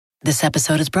This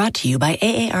episode is brought to you by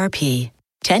AARP.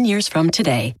 10 years from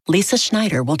today, Lisa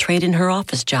Schneider will trade in her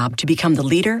office job to become the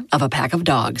leader of a pack of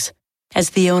dogs. As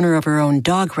the owner of her own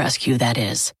dog rescue, that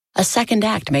is. A second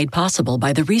act made possible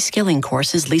by the reskilling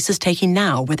courses Lisa's taking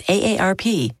now with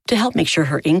AARP to help make sure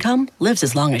her income lives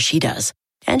as long as she does.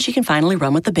 And she can finally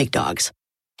run with the big dogs.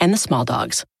 And the small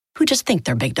dogs, who just think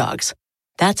they're big dogs.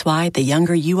 That's why the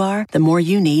younger you are, the more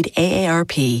you need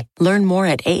AARP. Learn more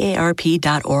at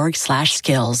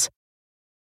aarp.org/skills.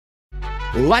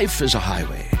 Life is a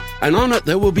highway, and on it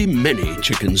there will be many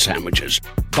chicken sandwiches.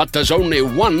 But there's only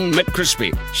one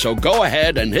McCrispy. So go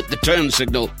ahead and hit the turn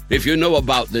signal if you know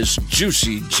about this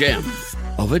juicy gem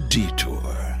of a detour.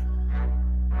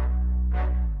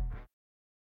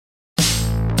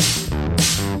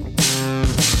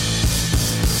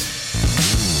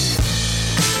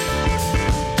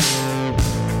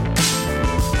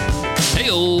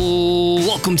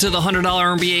 Welcome to the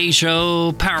 $100 MBA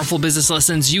show, powerful business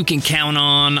lessons you can count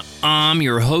on. I'm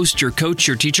your host, your coach,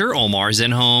 your teacher, Omar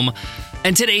Zenhom.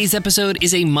 And today's episode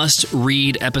is a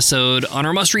must-read episode. On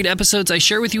our must-read episodes, I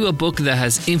share with you a book that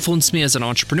has influenced me as an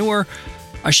entrepreneur.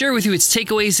 I share with you its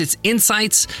takeaways, its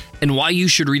insights, and why you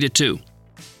should read it too.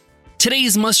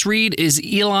 Today's must-read is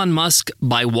Elon Musk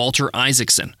by Walter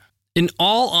Isaacson. In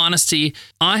all honesty,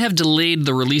 I have delayed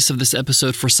the release of this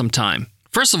episode for some time.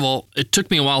 First of all, it took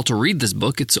me a while to read this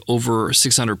book. It's over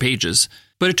 600 pages.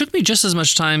 But it took me just as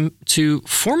much time to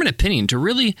form an opinion, to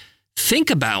really think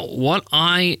about what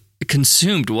I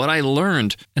consumed, what I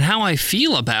learned, and how I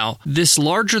feel about this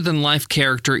larger-than-life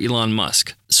character, Elon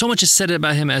Musk. So much is said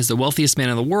about him as the wealthiest man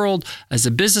in the world, as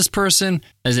a business person,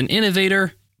 as an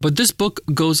innovator. But this book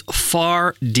goes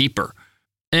far deeper.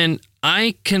 And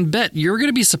I can bet you're going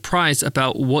to be surprised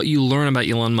about what you learn about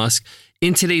Elon Musk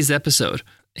in today's episode.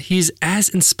 He's as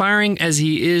inspiring as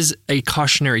he is a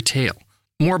cautionary tale.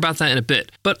 More about that in a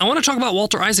bit. But I want to talk about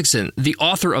Walter Isaacson, the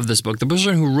author of this book, the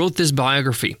person who wrote this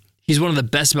biography. He's one of the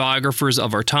best biographers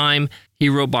of our time. He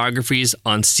wrote biographies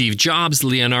on Steve Jobs,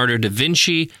 Leonardo da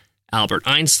Vinci, Albert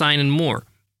Einstein, and more.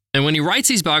 And when he writes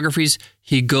these biographies,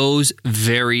 he goes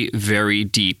very, very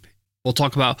deep. We'll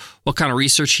talk about what kind of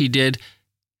research he did,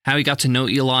 how he got to know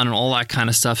Elon, and all that kind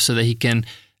of stuff so that he can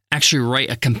actually write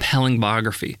a compelling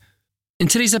biography. In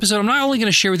today's episode, I'm not only going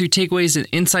to share with you takeaways and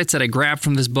insights that I grabbed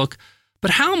from this book, but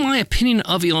how my opinion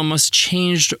of Elon Musk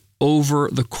changed over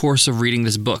the course of reading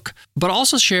this book. But I'll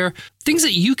also share things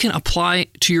that you can apply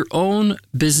to your own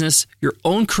business, your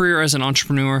own career as an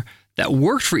entrepreneur that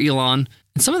worked for Elon,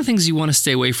 and some of the things you want to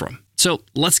stay away from. So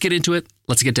let's get into it.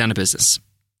 Let's get down to business.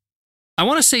 I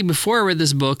want to say before I read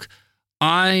this book,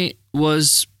 I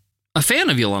was a fan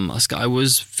of Elon Musk. I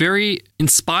was very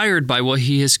inspired by what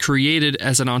he has created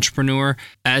as an entrepreneur,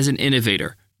 as an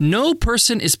innovator. No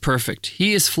person is perfect.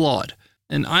 He is flawed.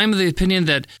 And I'm of the opinion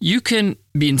that you can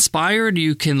be inspired,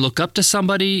 you can look up to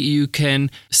somebody, you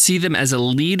can see them as a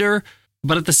leader,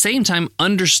 but at the same time,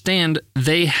 understand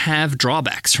they have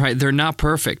drawbacks, right? They're not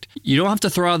perfect. You don't have to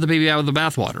throw out the baby out with the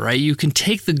bathwater, right? You can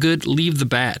take the good, leave the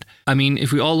bad. I mean,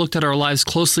 if we all looked at our lives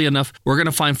closely enough, we're going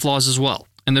to find flaws as well.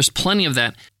 And there's plenty of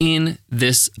that in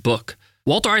this book.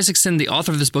 Walter Isaacson, the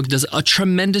author of this book, does a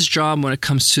tremendous job when it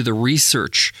comes to the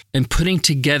research and putting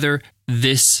together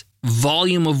this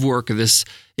volume of work, this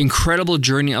incredible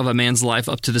journey of a man's life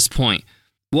up to this point.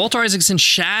 Walter Isaacson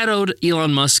shadowed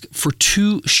Elon Musk for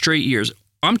 2 straight years.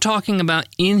 I'm talking about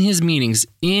in his meetings,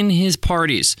 in his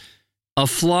parties, a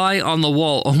fly on the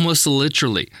wall, almost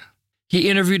literally. He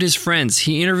interviewed his friends.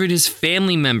 He interviewed his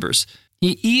family members.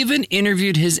 He even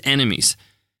interviewed his enemies.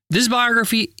 This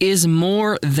biography is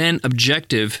more than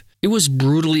objective. It was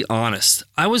brutally honest.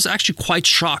 I was actually quite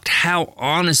shocked how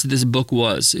honest this book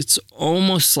was. It's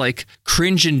almost like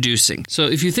cringe-inducing. So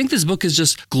if you think this book is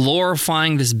just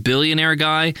glorifying this billionaire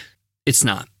guy, it's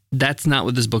not. That's not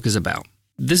what this book is about.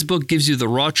 This book gives you the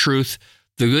raw truth,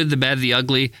 the good, the bad, the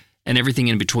ugly, and everything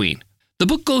in between. The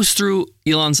book goes through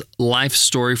Elon's life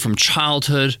story from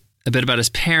childhood, a bit about his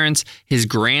parents, his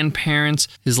grandparents,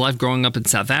 his life growing up in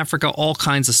South Africa, all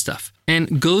kinds of stuff.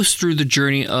 And goes through the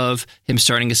journey of him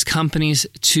starting his companies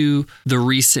to the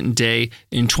recent day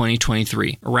in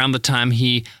 2023, around the time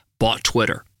he bought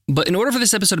Twitter. But in order for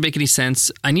this episode to make any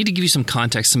sense, I need to give you some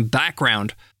context, some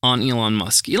background on Elon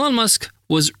Musk. Elon Musk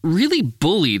was really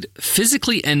bullied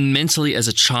physically and mentally as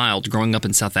a child growing up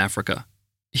in South Africa.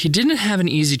 He didn't have an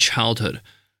easy childhood.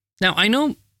 Now, I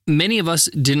know many of us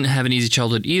didn't have an easy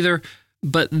childhood either,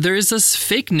 but there is this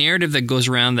fake narrative that goes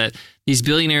around that these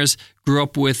billionaires grew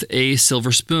up with a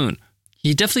silver spoon.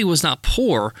 He definitely was not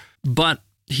poor, but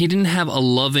he didn't have a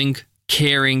loving,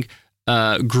 caring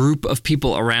group of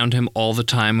people around him all the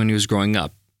time when he was growing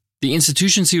up. The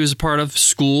institutions he was a part of,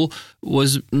 school,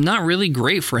 was not really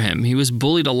great for him. He was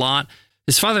bullied a lot.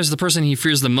 His father is the person he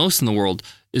fears the most in the world,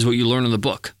 is what you learn in the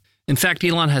book. In fact,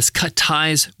 Elon has cut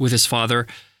ties with his father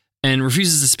and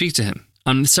refuses to speak to him.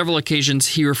 On several occasions,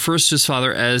 he refers to his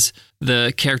father as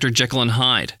the character Jekyll and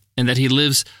Hyde, and that he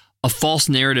lives a false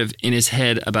narrative in his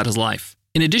head about his life.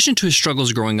 In addition to his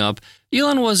struggles growing up,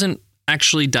 Elon wasn't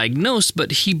actually diagnosed,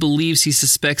 but he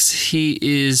suspects he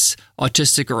is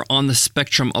autistic or on the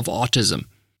spectrum of autism.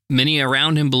 Many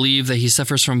around him believe that he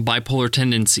suffers from bipolar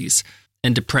tendencies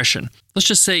and depression. Let's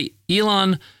just say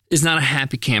Elon is not a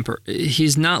happy camper.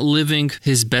 He's not living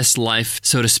his best life,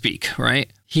 so to speak,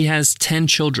 right? He has 10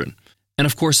 children. And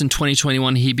of course, in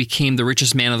 2021, he became the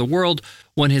richest man of the world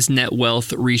when his net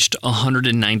wealth reached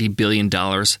 $190 billion,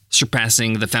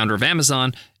 surpassing the founder of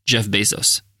Amazon, Jeff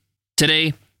Bezos.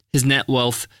 Today, his net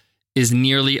wealth is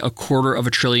nearly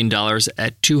 $250 billion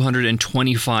at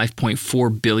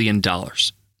 $225.4 billion.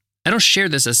 I don't share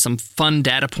this as some fun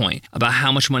data point about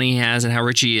how much money he has and how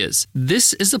rich he is.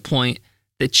 This is the point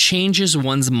that changes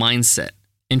one's mindset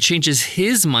and changes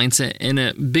his mindset in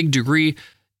a big degree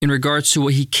in regards to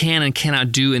what he can and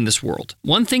cannot do in this world.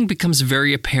 One thing becomes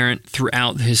very apparent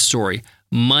throughout his story.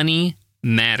 Money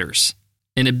matters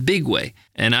in a big way.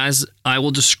 And as I will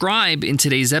describe in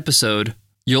today's episode,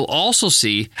 you'll also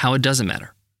see how it doesn't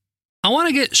matter. I want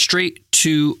to get straight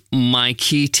to my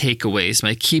key takeaways,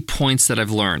 my key points that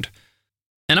I've learned.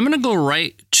 And I'm going to go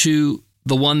right to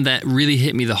the one that really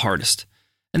hit me the hardest.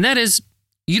 And that is,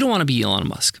 you don't want to be Elon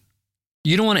Musk.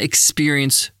 You don't want to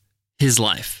experience his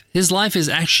life. His life is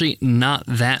actually not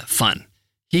that fun.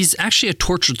 He's actually a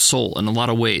tortured soul in a lot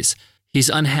of ways. He's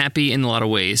unhappy in a lot of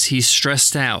ways. He's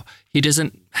stressed out. He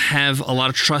doesn't have a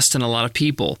lot of trust in a lot of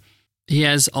people. He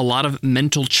has a lot of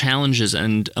mental challenges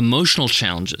and emotional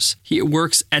challenges. He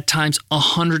works at times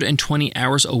 120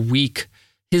 hours a week.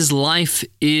 His life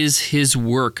is his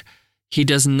work. He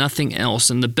does nothing else.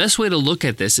 And the best way to look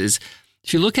at this is,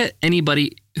 if you look at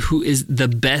anybody who is the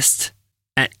best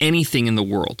at anything in the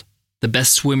world, the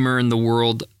best swimmer in the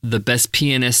world, the best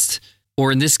pianist,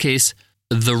 or in this case,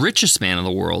 the richest man in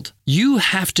the world, you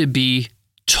have to be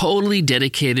totally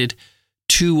dedicated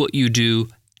to what you do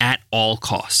at all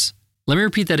costs. Let me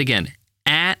repeat that again.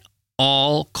 At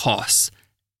all costs.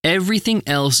 Everything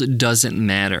else doesn't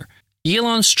matter.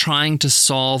 Elon's trying to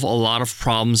solve a lot of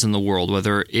problems in the world,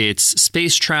 whether it's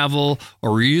space travel or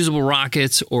reusable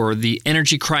rockets or the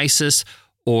energy crisis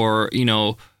or,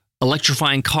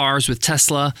 electrifying cars with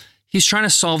Tesla. He's trying to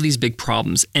solve these big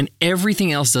problems, and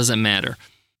everything else doesn't matter.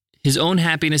 His own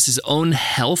happiness, his own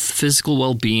health, physical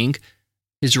well-being,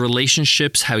 his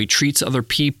relationships, how he treats other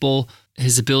people,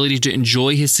 his ability to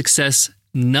enjoy his success,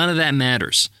 none of that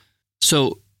matters.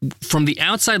 So from the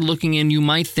outside looking in, you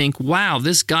might think, wow,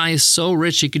 this guy is so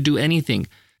rich, he could do anything.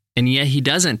 And yet he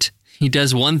doesn't. He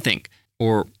does one thing,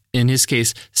 or in his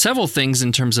case, several things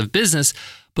in terms of business.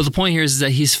 But the point here is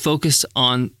that he's focused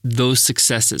on those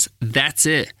successes. That's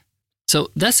it. So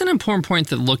that's an important point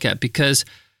to look at, because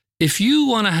if you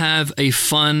want to have a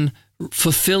fun,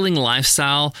 fulfilling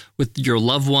lifestyle with your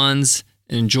loved ones,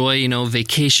 enjoy,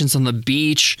 vacations on the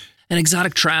beach and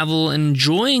exotic travel, and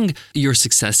enjoying your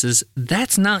successes,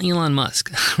 that's not Elon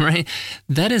Musk, right?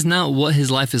 That is not what his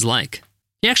life is like.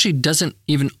 He actually doesn't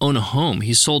even own a home.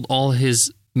 He sold all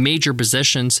his major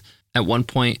possessions at one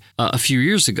point a few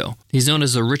years ago. He's known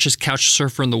as the richest couch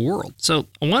surfer in the world. So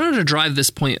I wanted to drive this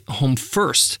point home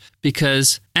first,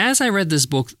 because as I read this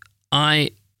book,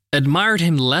 I admired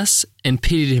him less and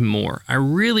pitied him more. I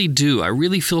really do. I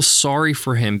really feel sorry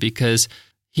for him, because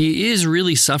he is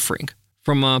really suffering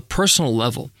from a personal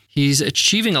level. He's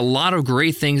achieving a lot of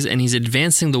great things, and he's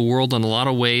advancing the world in a lot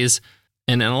of ways.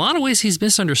 And in a lot of ways, he's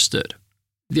misunderstood.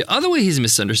 The other way he's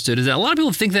misunderstood is that a lot of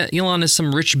people think that Elon is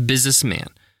some rich businessman.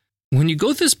 When you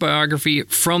go through this biography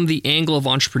from the angle of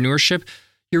entrepreneurship,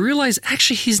 you realize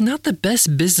actually he's not the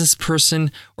best business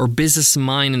person or business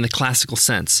mind in the classical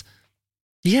sense.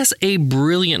 He has a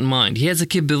brilliant mind. He has the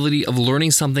capability of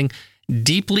learning something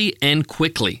deeply and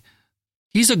quickly.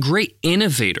 He's a great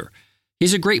innovator.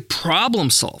 He's a great problem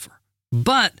solver.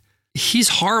 But he's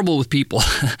horrible with people.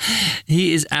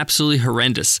 He is absolutely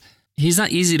horrendous. He's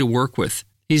not easy to work with.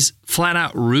 He's flat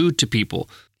out rude to people.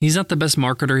 He's not the best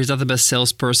marketer. He's not the best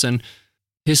salesperson.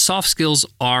 His soft skills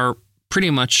are pretty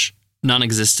much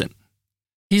non-existent.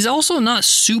 He's also not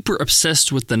super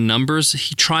obsessed with the numbers.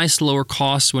 He tries to lower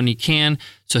costs when he can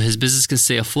so his business can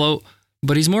stay afloat,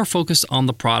 but he's more focused on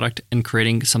the product and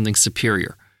creating something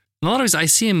superior. In a lot of ways, I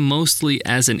see him mostly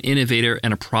as an innovator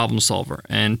and a problem solver,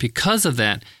 and because of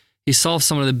that, he solves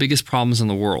some of the biggest problems in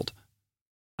the world.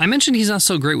 I mentioned he's not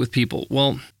so great with people.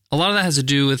 Well, a lot of that has to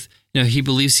do with He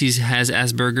believes he has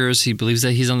Asperger's. He believes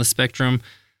that he's on the spectrum.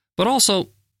 But also,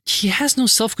 he has no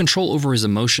self-control over his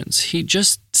emotions. He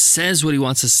just says what he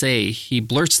wants to say. He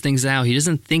blurts things out. He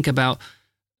doesn't think about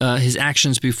his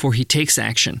actions before he takes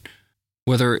action.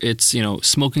 Whether it's,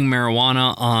 smoking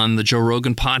marijuana on the Joe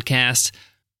Rogan podcast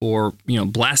or,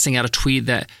 blasting out a tweet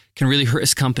that can really hurt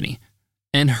his company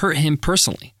and hurt him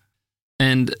personally.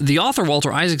 And the author,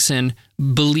 Walter Isaacson,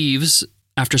 believes,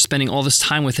 after spending all this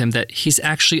time with him, that he's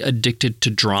actually addicted to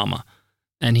drama.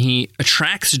 And he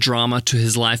attracts drama to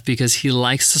his life because he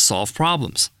likes to solve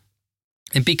problems.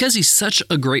 And because he's such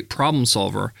a great problem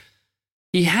solver,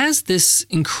 he has this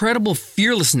incredible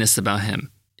fearlessness about him.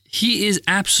 He is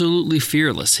absolutely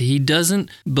fearless. He doesn't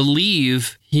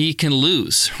believe he can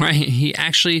lose, right? He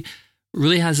actually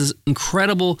really has this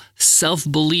incredible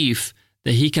self-belief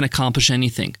that he can accomplish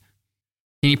anything.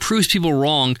 And he proves people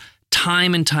wrong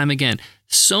time and time again.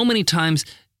 So many times,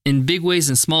 in big ways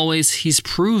and small ways, he's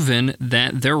proven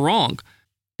that they're wrong.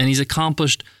 And he's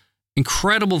accomplished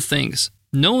incredible things.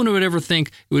 No one would ever think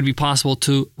it would be possible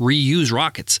to reuse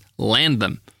rockets, land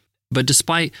them. But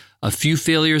despite a few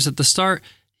failures at the start,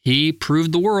 he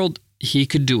proved the world he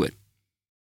could do it.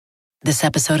 This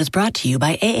episode is brought to you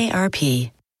by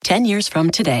AARP. 10 years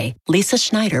from today, Lisa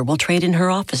Schneider will trade in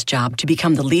her office job to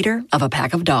become the leader of a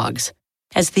pack of dogs.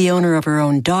 As the owner of her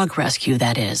own dog rescue,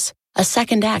 that is. A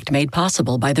second act made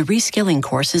possible by the reskilling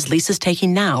courses Lisa's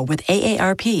taking now with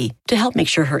AARP to help make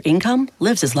sure her income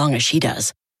lives as long as she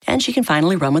does. And she can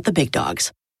finally run with the big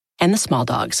dogs. And the small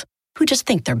dogs, who just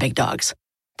think they're big dogs.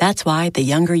 That's why the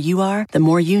younger you are, the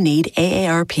more you need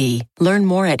AARP. Learn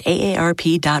more at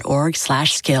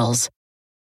aarp.org/skills.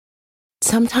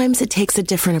 Sometimes it takes a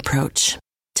different approach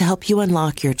to help you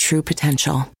unlock your true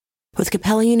potential. With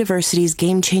Capella University's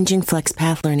game-changing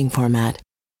FlexPath learning format,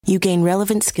 you gain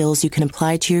relevant skills you can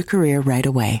apply to your career right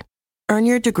away. Earn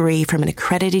your degree from an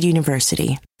accredited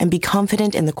university and be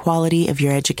confident in the quality of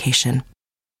your education.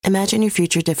 Imagine your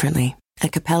future differently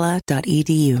at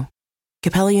capella.edu.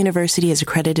 Capella University is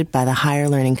accredited by the Higher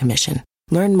Learning Commission.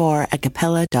 Learn more at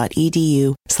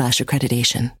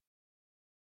capella.edu/accreditation.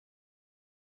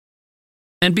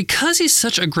 And because he's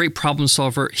such a great problem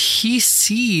solver, he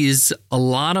sees a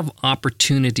lot of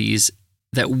opportunities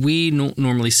that we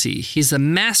normally see. He's a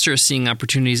master of seeing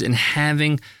opportunities and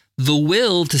having the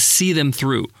will to see them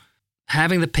through,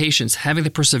 having the patience, having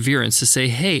the perseverance to say,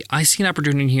 hey, I see an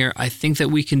opportunity here. I think that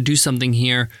we can do something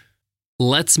here.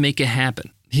 Let's make it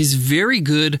happen. He's very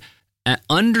good at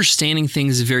understanding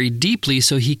things very deeply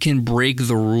so he can break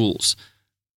the rules.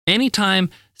 Anytime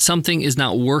something is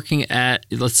not working at,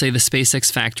 let's say, the SpaceX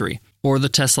factory or the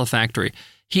Tesla factory,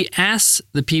 he asks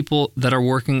the people that are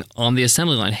working on the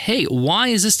assembly line, hey, why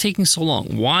is this taking so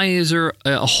long? Why is there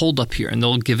a holdup here? And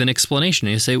they'll give an explanation.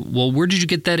 And you say, well, where did you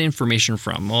get that information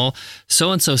from? Well,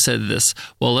 so-and-so said this.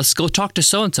 Well, let's go talk to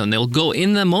so-and-so. And they'll go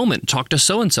in the moment, talk to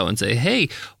so-and-so and say, hey,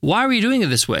 why are you doing it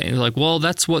this way? And they're like, well,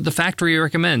 that's what the factory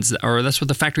recommends, or that's what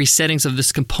the factory settings of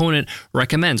this component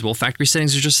recommends. Well, factory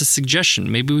settings are just a suggestion.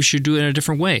 Maybe we should do it in a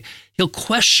different way. He'll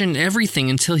question everything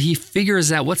until he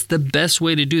figures out what's the best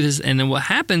way to do this. And then what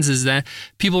happens is that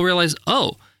people realize,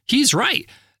 oh, he's right.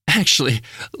 Actually,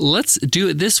 let's do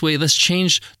it this way. Let's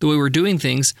change the way we're doing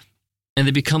things. And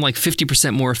they become like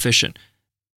 50% more efficient.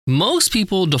 Most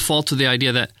people default to the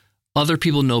idea that other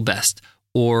people know best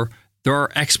or there are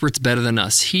experts better than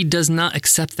us. He does not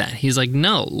accept that. He's like,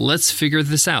 no, let's figure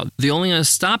this out. The only thing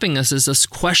stopping us is us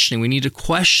questioning. We need to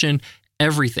question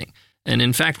everything. And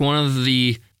in fact, one of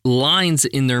the lines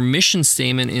in their mission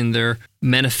statement, in their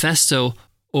manifesto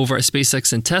over at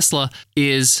SpaceX and Tesla,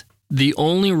 is the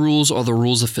only rules are the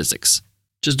rules of physics.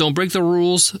 Just don't break the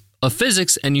rules of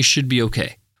physics and you should be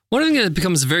okay. One thing that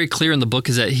becomes very clear in the book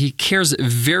is that he cares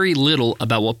very little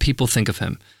about what people think of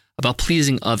him, about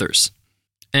pleasing others.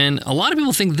 And a lot of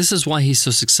people think this is why he's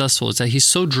so successful, is that he's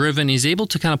so driven, he's able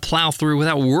to kind of plow through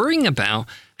without worrying about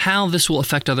how this will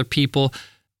affect other people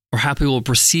or how people will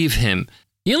perceive him.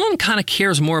 Elon kind of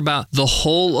cares more about the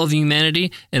whole of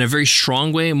humanity in a very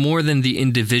strong way, more than the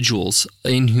individuals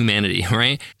in humanity,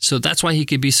 right? So that's why he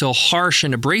could be so harsh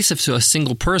and abrasive to a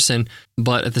single person,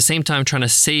 but at the same time trying to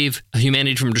save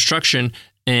humanity from destruction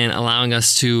and allowing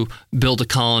us to build a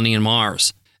colony in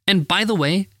Mars. And by the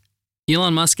way,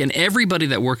 Elon Musk and everybody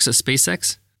that works at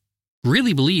SpaceX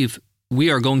really believe we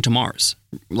are going to Mars.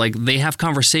 Like, they have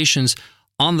conversations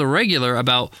on the regular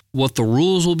about what the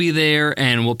rules will be there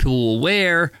and what people will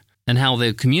wear and how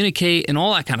they communicate and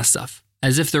all that kind of stuff,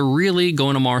 as if they're really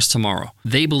going to Mars tomorrow.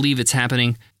 They believe it's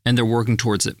happening and they're working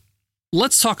towards it.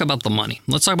 Let's talk about the money.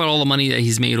 Let's talk about all the money that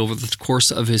he's made over the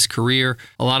course of his career.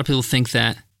 A lot of people think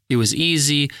that it was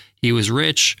easy, he was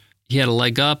rich, he had a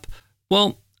leg up.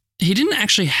 Well, he didn't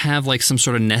actually have like some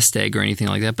sort of nest egg or anything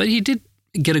like that, but he did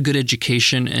get a good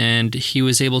education, and he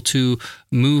was able to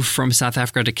move from South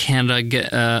Africa to Canada, get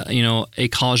a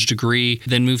college degree,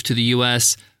 then move to the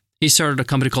U.S. He started a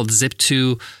company called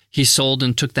Zip2. He sold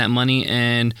and took that money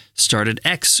and started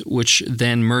X, which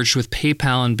then merged with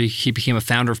PayPal, and he became a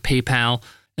founder of PayPal.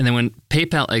 And then when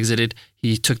PayPal exited,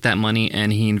 he took that money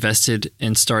and he invested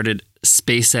and started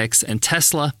SpaceX and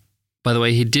Tesla. By the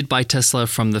way, he did buy Tesla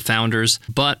from the founders,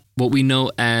 but what we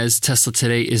know as Tesla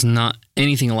today is not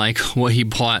anything like what he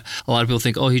bought. A lot of people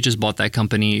think, oh, he just bought that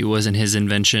company. It wasn't his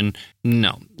invention.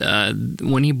 No.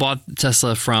 When he bought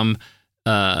Tesla from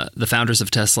the founders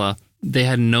of Tesla, they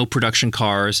had no production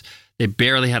cars. They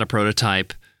barely had a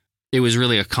prototype. It was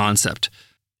really a concept.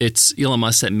 It's Elon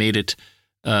Musk that made it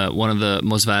one of the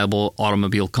most valuable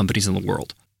automobile companies in the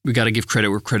world. We got to give credit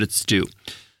where credit's due.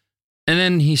 And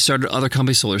then he started other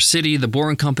companies, Solar City, The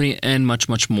Boring Company, and much,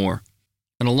 much more.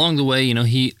 And along the way,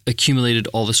 he accumulated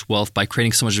all this wealth by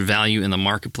creating so much value in the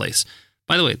marketplace.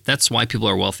 By the way, that's why people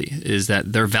are wealthy, is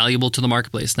that they're valuable to the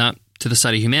marketplace, not to the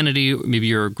side of humanity. Maybe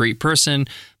you're a great person,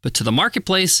 but to the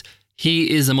marketplace, he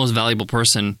is the most valuable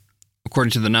person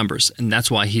according to the numbers. And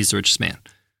that's why he's the richest man.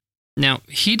 Now,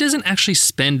 he doesn't actually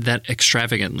spend that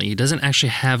extravagantly. He doesn't actually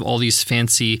have all these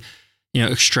fancy,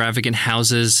 extravagant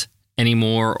houses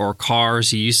anymore or cars.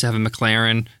 He used to have a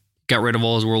McLaren, got rid of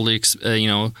all his worldly,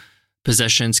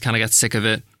 possessions, kind of got sick of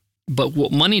it. But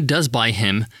what money does buy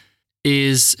him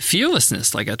is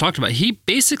fearlessness. Like I talked about, he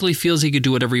basically feels he could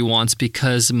do whatever he wants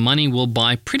because money will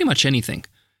buy pretty much anything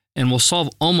and will solve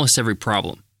almost every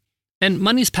problem. And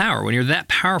money's power. When you're that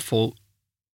powerful,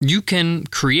 you can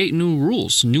create new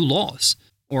rules, new laws,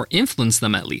 or influence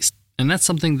them at least. And that's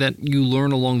something that you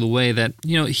learn along the way that,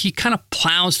 he kind of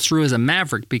plows through as a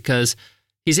maverick because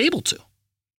he's able to.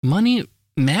 Money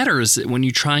matters when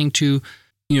you're trying to,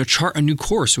 chart a new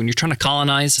course, when you're trying to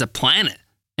colonize a planet.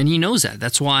 And he knows that.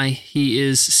 That's why he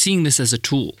is seeing this as a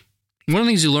tool. One of the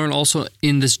things you learn also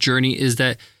in this journey is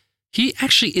that he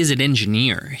actually is an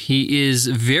engineer. He is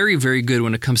very, very good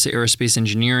when it comes to aerospace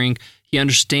engineering. He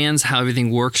understands how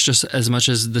everything works just as much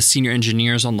as the senior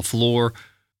engineers on the floor.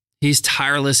 He's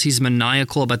tireless. He's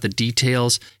maniacal about the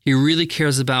details. He really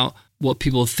cares about what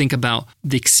people think about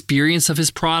the experience of his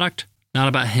product, not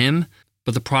about him,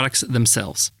 but the products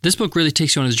themselves. This book really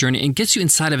takes you on his journey and gets you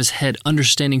inside of his head,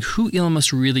 understanding who Elon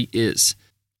Musk really is.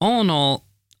 All in all,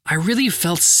 I really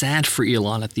felt sad for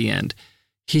Elon at the end.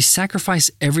 He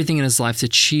sacrificed everything in his life to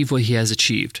achieve what he has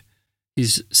achieved.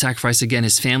 He's sacrificed, again,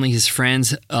 his family, his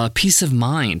friends, peace of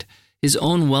mind, his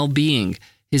own well-being,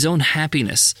 his own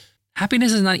happiness.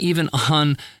 Happiness is not even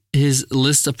on his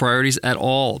list of priorities at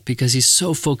all because he's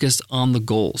so focused on the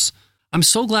goals. I'm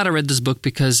so glad I read this book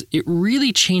because it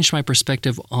really changed my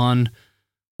perspective on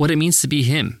what it means to be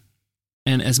him.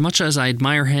 And as much as I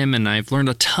admire him and I've learned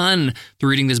a ton through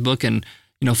reading this book and,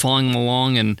 following him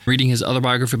along and reading his other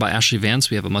biography by Ashley Vance,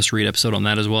 we have a must-read episode on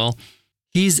that as well,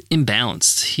 he's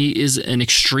imbalanced. He is an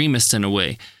extremist in a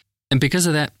way. And because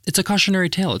of that, it's a cautionary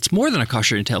tale. It's more than a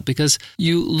cautionary tale because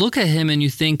you look at him and you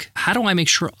think, how do I make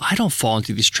sure I don't fall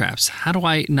into these traps? How do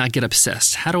I not get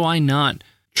obsessed? How do I not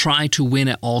try to win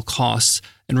at all costs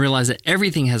and realize that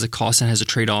everything has a cost and has a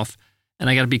trade-off, and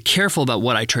I got to be careful about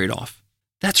what I trade off?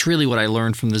 That's really what I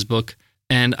learned from this book,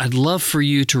 and I'd love for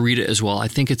you to read it as well. I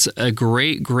think it's a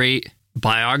great, great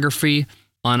biography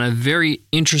on a very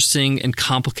interesting and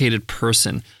complicated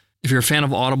person. If you're a fan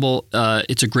of Audible,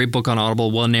 it's a great book on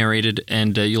Audible, well narrated,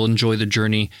 and you'll enjoy the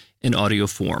journey in audio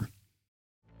form.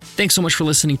 Thanks so much for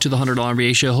listening to the $100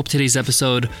 MBA Show. I hope today's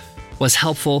episode was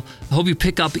helpful. I hope you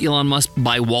pick up Elon Musk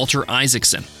by Walter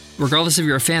Isaacson. Regardless if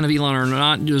you're a fan of Elon or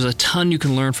not, there's a ton you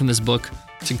can learn from this book.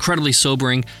 It's incredibly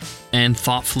sobering and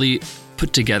thoughtfully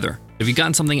put together. If you've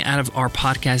gotten something out of our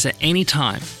podcast at any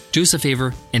time, do us a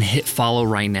favor and hit follow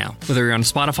right now, whether you're on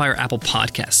Spotify or Apple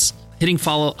Podcasts. Hitting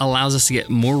follow allows us to get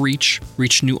more reach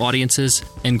new audiences,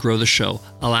 and grow the show.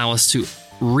 Allow us to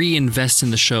reinvest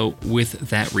in the show with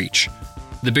that reach.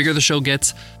 The bigger the show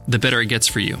gets, the better it gets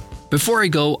for you. Before I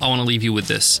go, I want to leave you with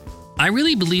this. I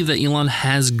really believe that Elon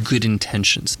has good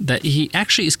intentions, that he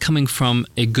actually is coming from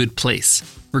a good place.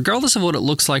 Regardless of what it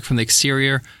looks like from the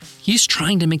exterior, he's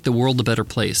trying to make the world a better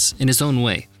place in his own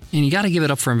way. And you got to give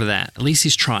it up for him for that. At least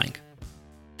he's trying.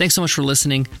 Thanks so much for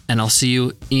listening, and I'll see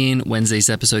you in Wednesday's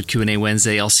episode, Q&A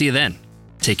Wednesday. I'll see you then.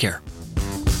 Take care.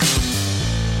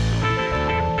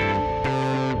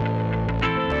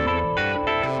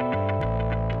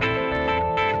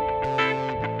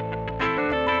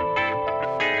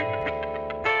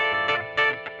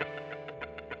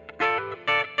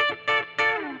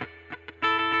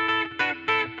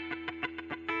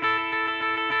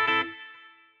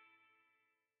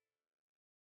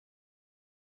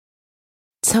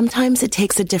 Sometimes it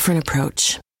takes a different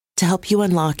approach to help you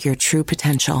unlock your true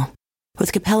potential.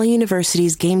 With Capella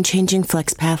University's game-changing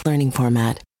FlexPath learning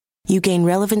format, you gain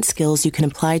relevant skills you can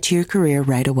apply to your career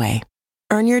right away.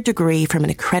 Earn your degree from an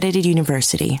accredited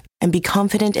university and be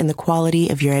confident in the quality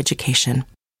of your education.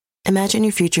 Imagine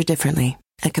your future differently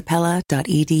at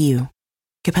capella.edu.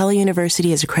 Capella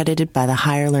University is accredited by the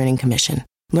Higher Learning Commission.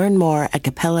 Learn more at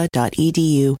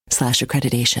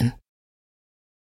capella.edu/accreditation.